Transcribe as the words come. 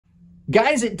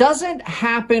Guys, it doesn't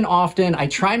happen often. I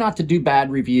try not to do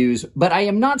bad reviews, but I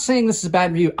am not saying this is a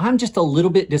bad review. I'm just a little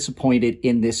bit disappointed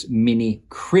in this Mini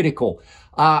Critical.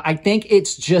 I think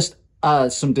it's just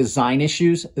some design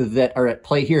issues that are at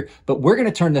play here, but we're going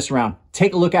to turn this around,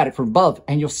 take a look at it from above,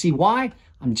 and you'll see why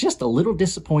I'm just a little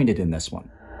disappointed in this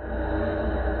one.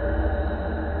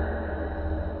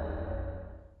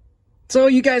 So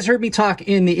you guys heard me talk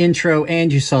in the intro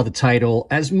and you saw the title.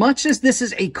 As much as this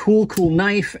is a cool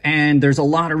knife and there's a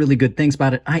lot of really good things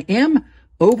about it, I am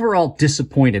overall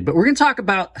disappointed, but we're going to talk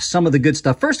about some of the good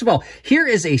stuff. First of all, here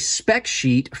is a spec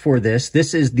sheet for this.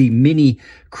 This is the Mini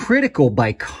Critical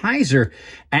by Kizer,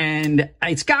 and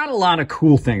it's got a lot of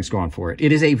cool things going for it.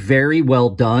 It is a very well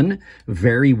done,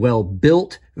 very well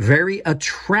built, very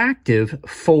attractive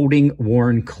folding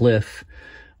Wharncliffe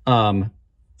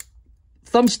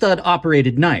thumb stud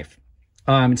operated knife.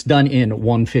 It's done in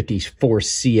 154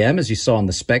 cm, as you saw on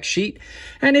the spec sheet,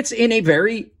 and it's in a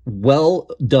very well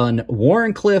done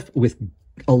Wharncliffe with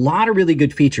a lot of really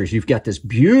good features. You've got this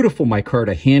beautiful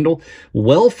micarta handle,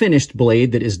 well finished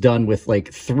blade that is done with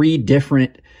like 3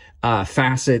 different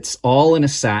facets, all in a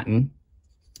satin.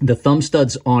 The thumb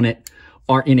studs on it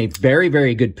are in a very,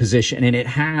 very good position, and it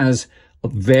has a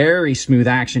very smooth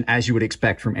action, as you would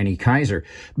expect from any Kizer.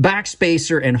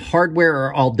 Backspacer and hardware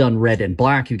are all done red and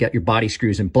black. You've got your body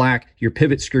screws in black, your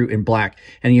pivot screw in black,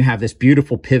 and you have this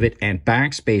beautiful pivot and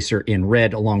backspacer in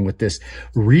red, along with this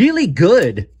really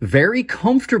good, very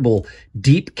comfortable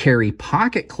deep carry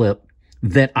pocket clip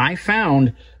that I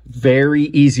found very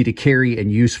easy to carry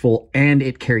and useful, and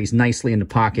it carries nicely in the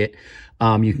pocket.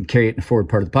 You can carry it in the forward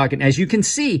part of the pocket. And as you can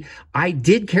see, I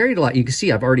did carry it a lot. You can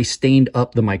see I've already stained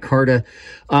up the micarta.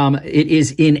 It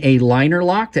is in a liner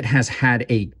lock that has had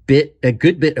a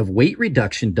good bit of weight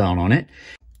reduction done on it.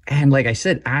 And like I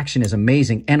said, action is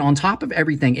amazing. And on top of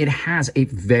everything, it has a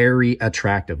very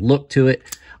attractive look to it.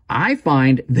 I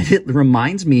find that it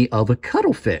reminds me of a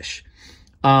cuttlefish.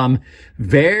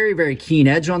 Very, very keen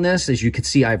edge on this. As you can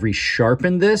see, I've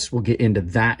resharpened this. We'll get into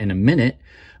that in a minute.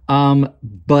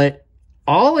 But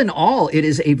all in all, it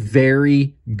is a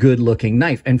very good looking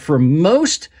knife. And for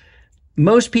most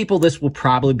people, this will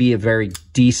probably be a very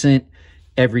decent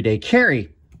everyday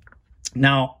carry.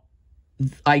 Now,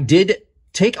 I did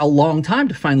take a long time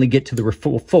to finally get to the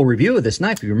full review of this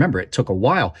knife. If you remember, it took a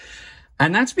while.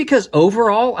 And that's because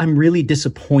overall, I'm really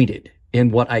disappointed in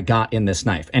what I got in this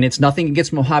knife. And it's nothing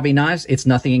against Mojave knives. It's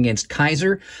nothing against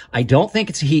Kizer. I don't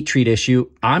think it's a heat treat issue.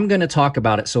 I'm going to talk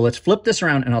about it. So let's flip this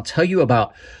around and I'll tell you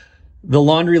about the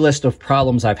laundry list of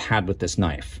problems I've had with this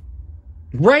knife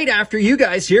right after you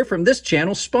guys hear from this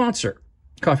channel's sponsor,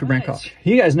 Coffee Brand Coffee.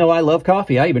 You guys know I love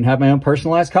coffee. I even have my own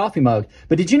personalized coffee mug.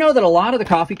 But did you know that a lot of the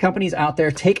coffee companies out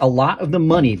there take a lot of the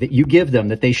money that you give them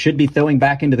that they should be throwing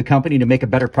back into the company to make a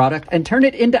better product and turn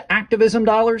it into activism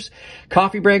dollars?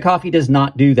 Coffee Brand Coffee does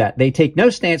not do that. They take no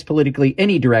stance politically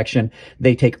any direction.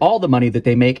 They take all the money that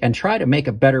they make and try to make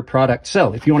a better product.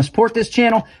 So if you want to support this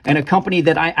channel and a company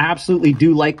that I absolutely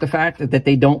do like the fact that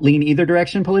they don't lean either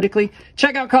direction politically,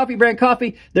 check out Coffee Brand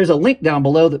Coffee. There's a link down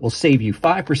below that will save you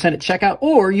 5% at checkout,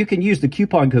 or you can use the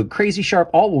coupon code CrazySharp,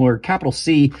 all one word, capital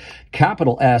C,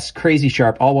 capital S,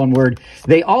 CrazySharp, all one word.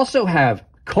 They also have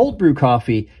cold brew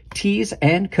coffee, teas,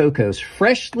 and cocos,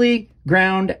 freshly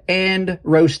ground and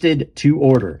roasted to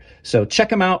order. So check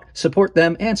them out, support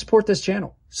them, and support this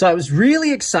channel. So I was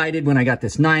really excited when I got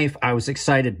this knife. I was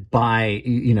excited by,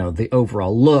 you know, the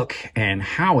overall look and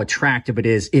how attractive it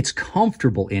is. It's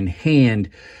comfortable in hand.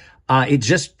 It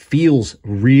just feels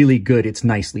really good. It's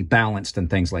nicely balanced and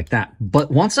things like that.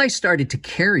 But once I started to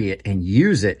carry it and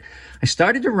use it, I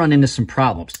started to run into some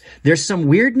problems. There's some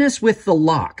weirdness with the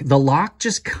lock. The lock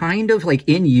just kind of like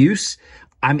in use,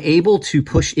 I'm able to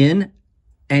push in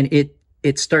and you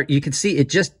can see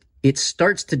it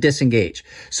starts to disengage.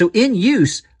 So in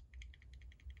use,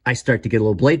 I start to get a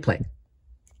little blade play.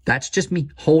 That's just me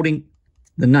holding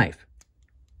the knife.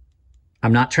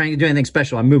 I'm not trying to do anything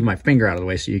special. I'm moving my finger out of the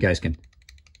way so you guys can.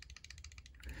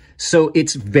 So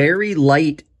it's very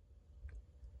light.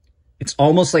 It's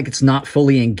almost like it's not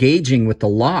fully engaging with the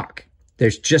lock.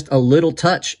 There's just a little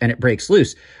touch and it breaks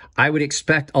loose. I would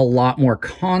expect a lot more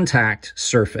contact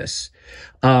surface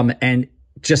and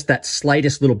just that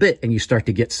slightest little bit, and you start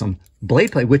to get some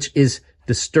blade play, which is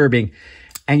disturbing.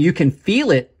 And you can feel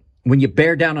it when you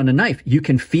bear down on a knife. You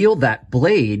can feel that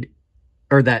blade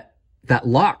or that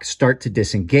lock start to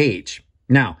disengage.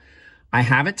 Now, I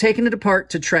haven't taken it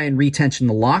apart to try and retension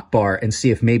the lock bar and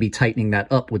see if maybe tightening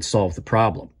that up would solve the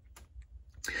problem.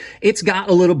 It's got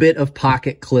a little bit of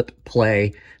pocket clip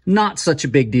play, not such a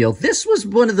big deal. This was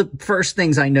one of the first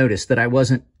things I noticed that I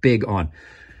wasn't big on.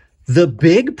 The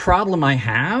big problem I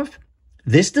have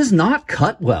this does not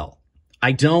cut well.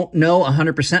 I don't know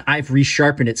 100%. I've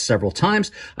resharpened it several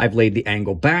times. I've laid the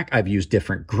angle back. I've used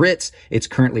different grits. It's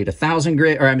currently at 1,000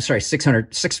 grit, or I'm sorry,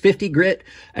 650 grit,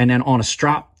 and then on a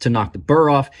strop to knock the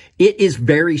burr off. It is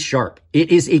very sharp.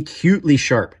 It is acutely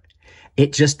sharp.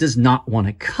 It just does not want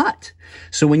to cut.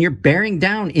 So when you're bearing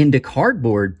down into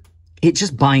cardboard, it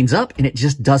just binds up and it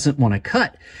just doesn't want to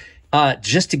cut.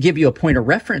 Just to give you a point of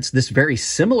reference, this very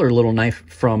similar little knife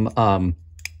from,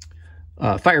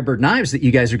 Firebird Knives that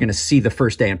you guys are going to see the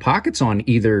first day in pockets on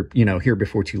either, here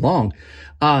before too long,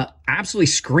 absolutely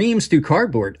screams through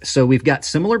cardboard. So we've got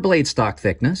similar blade stock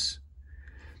thickness,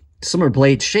 similar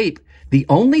blade shape. The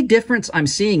only difference I'm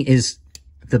seeing is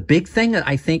the big thing that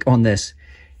I think on this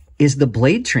is the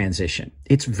blade transition.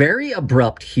 It's very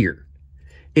abrupt here.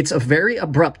 It's a very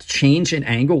abrupt change in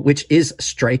angle, which is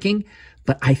striking,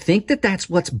 but I think that that's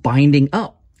what's binding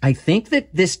up. I think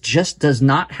that this just does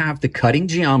not have the cutting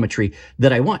geometry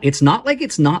that I want. It's not like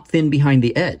it's not thin behind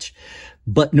the edge,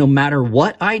 but no matter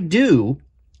what I do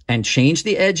and change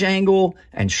the edge angle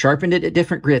and sharpen it at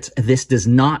different grits, this does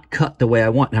not cut the way I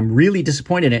want. And I'm really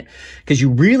disappointed in it because you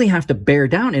really have to bear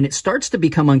down and it starts to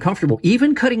become uncomfortable,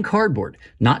 even cutting cardboard,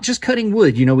 not just cutting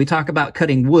wood. We talk about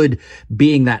cutting wood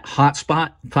being that hot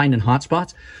spot, finding hot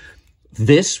spots.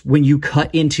 This, when you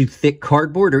cut into thick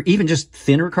cardboard or even just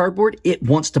thinner cardboard, it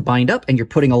wants to bind up and you're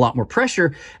putting a lot more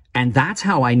pressure. And that's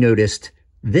how I noticed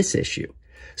this issue.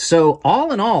 So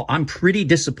all in all, I'm pretty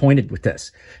disappointed with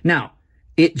this. Now,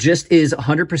 it just is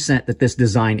 100% that this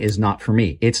design is not for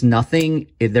me. It's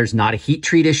nothing. There's not a heat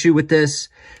treat issue with this.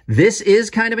 This is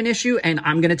kind of an issue. And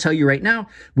I'm going to tell you right now,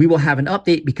 we will have an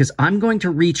update because I'm going to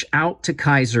reach out to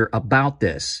Kaiser about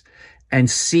this and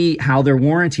see how their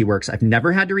warranty works. I've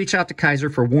never had to reach out to Kaiser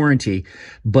for warranty,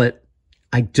 but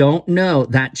I don't know.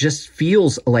 That just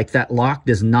feels like that lock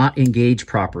does not engage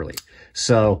properly.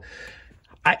 So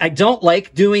I don't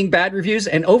like doing bad reviews,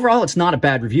 and overall, it's not a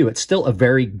bad review. It's still a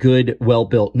very good,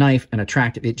 well-built knife and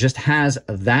attractive. It just has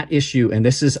that issue, and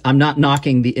this is, I'm not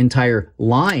knocking the entire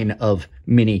line of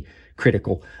Mini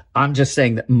Critical. I'm just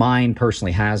saying that mine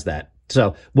personally has that.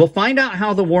 So we'll find out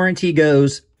how the warranty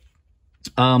goes.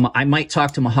 I might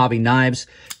talk to Mojave Knives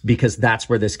because that's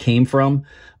where this came from,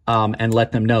 and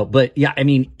let them know. But yeah, I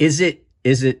mean, is it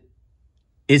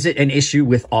an issue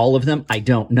with all of them? I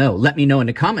don't know. Let me know in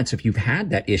the comments if you've had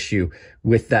that issue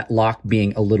with that lock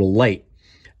being a little light.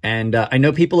 And I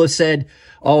know people have said,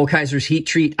 oh, Kaiser's heat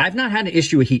treat. I've not had an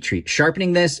issue with heat treat.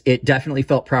 Sharpening this, it definitely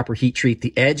felt proper heat treat.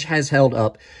 The edge has held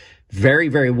up very,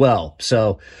 very well.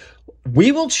 So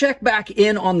we will check back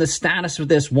in on the status of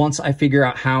this once I figure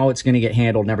out how it's going to get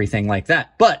handled and everything like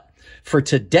that. But for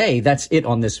today, that's it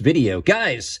on this video.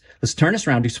 Guys, let's turn this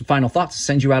around, do some final thoughts, and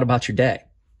send you out about your day.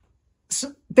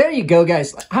 So there you go,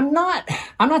 guys. I'm not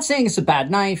saying it's a bad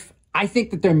knife. I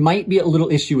think that there might be a little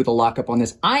issue with the lockup on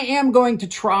this. I am going to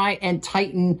try and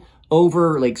tighten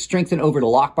over, strengthen over the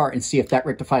lock bar and see if that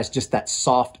rectifies just that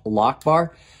soft lock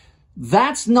bar.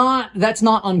 That's not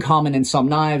uncommon in some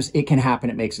knives. It can happen.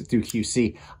 It makes it through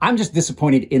QC. I'm just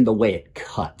disappointed in the way it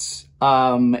cuts.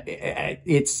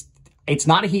 It's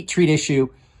not a heat treat issue.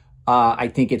 I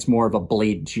think it's more of a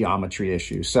blade geometry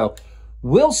issue. So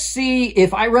we'll see.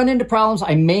 If I run into problems,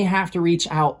 I may have to reach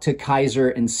out to Kaiser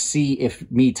and see if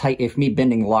me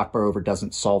bending the lock bar over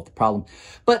doesn't solve the problem.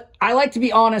 But I like to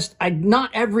be honest. Not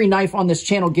every knife on this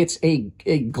channel gets a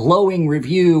glowing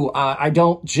review. I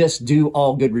don't just do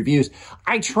all good reviews.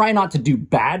 I try not to do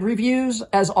bad reviews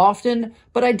as often,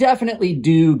 but I definitely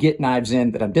do get knives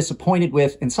in that I'm disappointed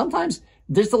with. And sometimes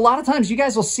there's a lot of times you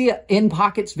guys will see an in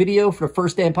pockets video for the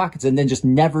first day in pockets and then just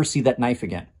never see that knife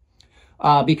again.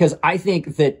 Because I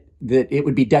think that it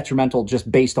would be detrimental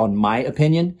just based on my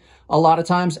opinion a lot of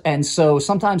times. And so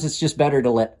sometimes it's just better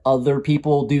to let other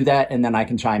people do that. And then I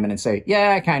can chime in and say,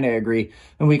 yeah, I kind of agree.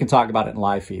 And we can talk about it in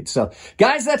live feed. So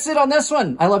guys, that's it on this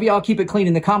one. I love you all. Keep it clean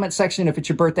in the comment section. If it's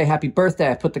your birthday, happy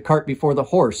birthday. I put the cart before the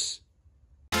horse.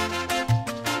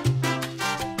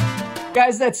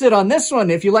 Guys, that's it on this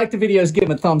one. If you like the videos, give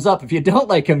them a thumbs up. If you don't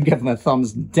like them, give them a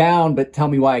thumbs down. But tell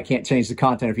me why I can't change the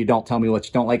content if you don't tell me what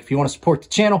you don't like. If you want to support the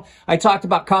channel, I talked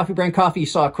about Coffee Brand Coffee. You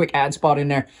saw a quick ad spot in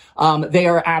there. They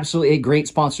are absolutely a great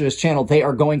sponsor of this channel. They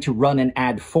are going to run an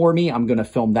ad for me. I'm going to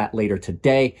film that later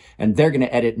today, and they're going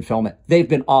to edit and film it. They've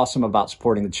been awesome about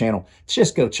supporting the channel.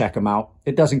 Just go check them out.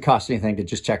 It doesn't cost anything to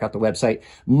just check out the website.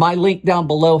 My link down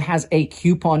below has a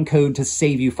coupon code to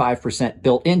save you 5%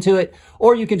 built into it,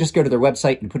 or you can just go to their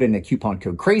website and put in a coupon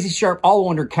code Crazy Sharp, all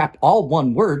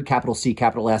one word, capital C,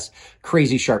 capital S.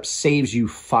 Crazy Sharp saves you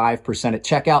 5% at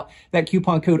checkout. That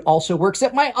coupon code also works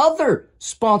at my other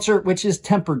sponsor, which is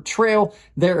Tempered Trail.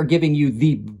 They're giving you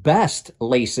the best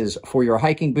laces for your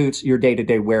hiking boots, your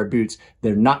day-to-day wear boots.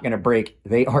 They're not going to break.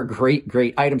 They are great,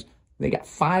 great items. They got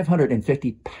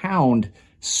 550-pound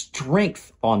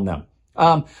strength on them.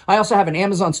 I also have an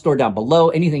Amazon store down below.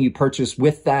 Anything you purchase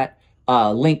with that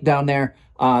link down there,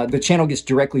 the channel gets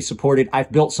directly supported.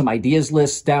 I've built some ideas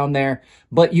lists down there,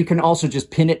 but you can also just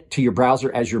pin it to your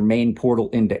browser as your main portal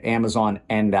into Amazon,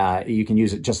 and you can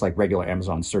use it just like regular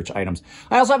Amazon search items.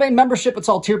 I also have a membership. It's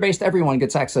all tier-based. Everyone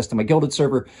gets access to my Guilded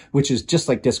server, which is just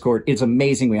like Discord. It's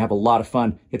amazing. We have a lot of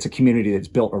fun. It's a community that's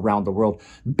built around the world.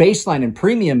 Baseline and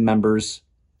premium members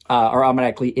are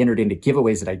automatically entered into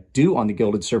giveaways that I do on the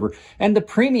Guilded server. And the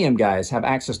premium guys have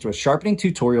access to a sharpening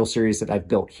tutorial series that I've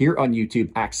built here on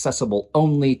YouTube, accessible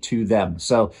only to them.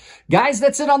 So guys,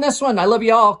 that's it on this one. I love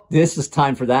you all. This is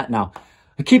time for that now.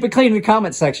 Keep it clean in the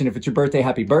comment section. If it's your birthday,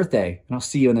 happy birthday. And I'll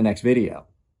see you in the next video.